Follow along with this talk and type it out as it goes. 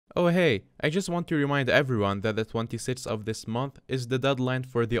Oh hey, I just want to remind everyone that the 26th of this month is the deadline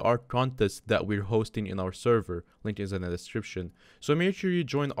for the art contest that we're hosting in our server. Link is in the description. So make sure you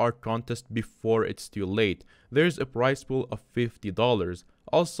join art contest before it's too late. There's a prize pool of $50.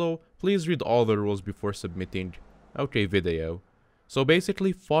 Also, please read all the rules before submitting. Okay, video. So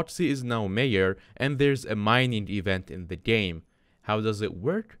basically, Foxy is now mayor and there's a mining event in the game. How does it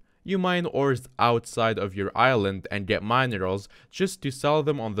work? You mine ores outside of your island and get minerals just to sell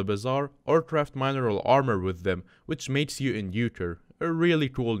them on the bazaar or craft mineral armor with them, which makes you a nuker, a really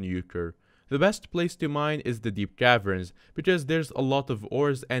cool nuker. The best place to mine is the deep caverns, because there's a lot of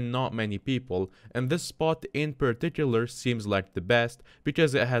ores and not many people, and this spot in particular seems like the best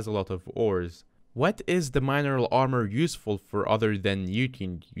because it has a lot of ores. What is the mineral armor useful for other than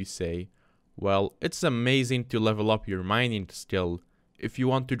nuking, you say? Well, it's amazing to level up your mining skill. If you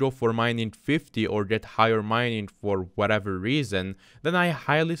want to go for mining 50 or get higher mining for whatever reason, then I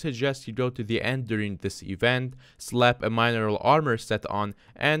highly suggest you go to the end during this event, slap a mineral armor set on,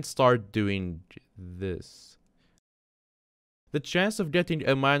 and start doing this. The chance of getting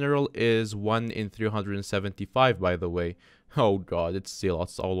a mineral is 1 in 375, by the way. Oh god, it's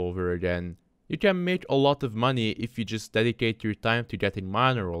zealots all over again. You can make a lot of money if you just dedicate your time to getting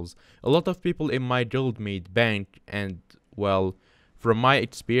minerals. A lot of people in my guild made bank and, well, from my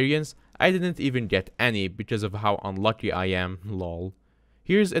experience, I didn't even get any because of how unlucky I am, lol.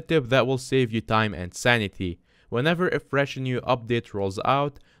 Here's a tip that will save you time and sanity. Whenever a fresh new update rolls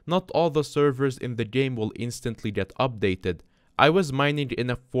out, not all the servers in the game will instantly get updated. I was mining in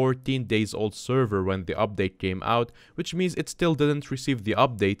a 14 days old server when the update came out, which means it still didn't receive the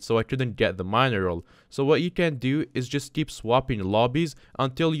update, so I couldn't get the mineral. So what you can do is just keep swapping lobbies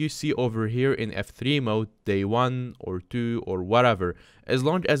until you see over here in F3 mode day 1 or 2 or whatever. As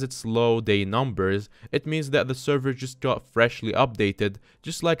long as it's low day numbers, it means that the server just got freshly updated,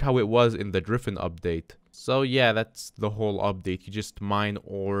 just like how it was in the Griffin update. So yeah, that's the whole update. You just mine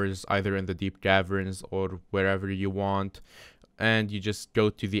ores either in the deep caverns or wherever you want, and you just go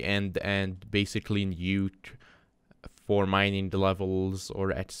to the end and basically nuke for mining the levels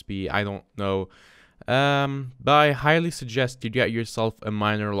or XP, I don't know. But I highly suggest you get yourself a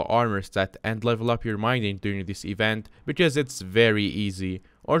mineral armor set and level up your mining during this event because it's very easy.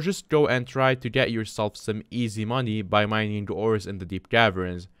 Or just go and try to get yourself some easy money by mining ores in the deep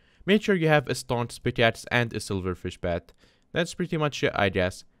caverns. Make sure you have a staunch pickaxe and a silverfish bat. That's pretty much it, I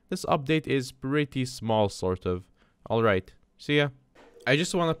guess. This update is pretty small, sort of. Alright. See ya. I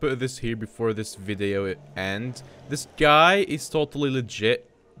just want to put this here before this video ends. This guy is totally legit,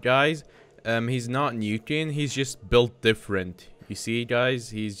 guys. He's not nuking. He's just built different. You see,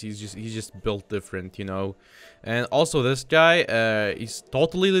 guys, he's just built different, you know. And also this guy, he's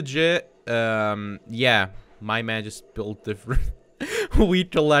totally legit. Yeah, my man just built different.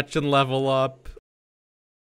 Wheat collection level up.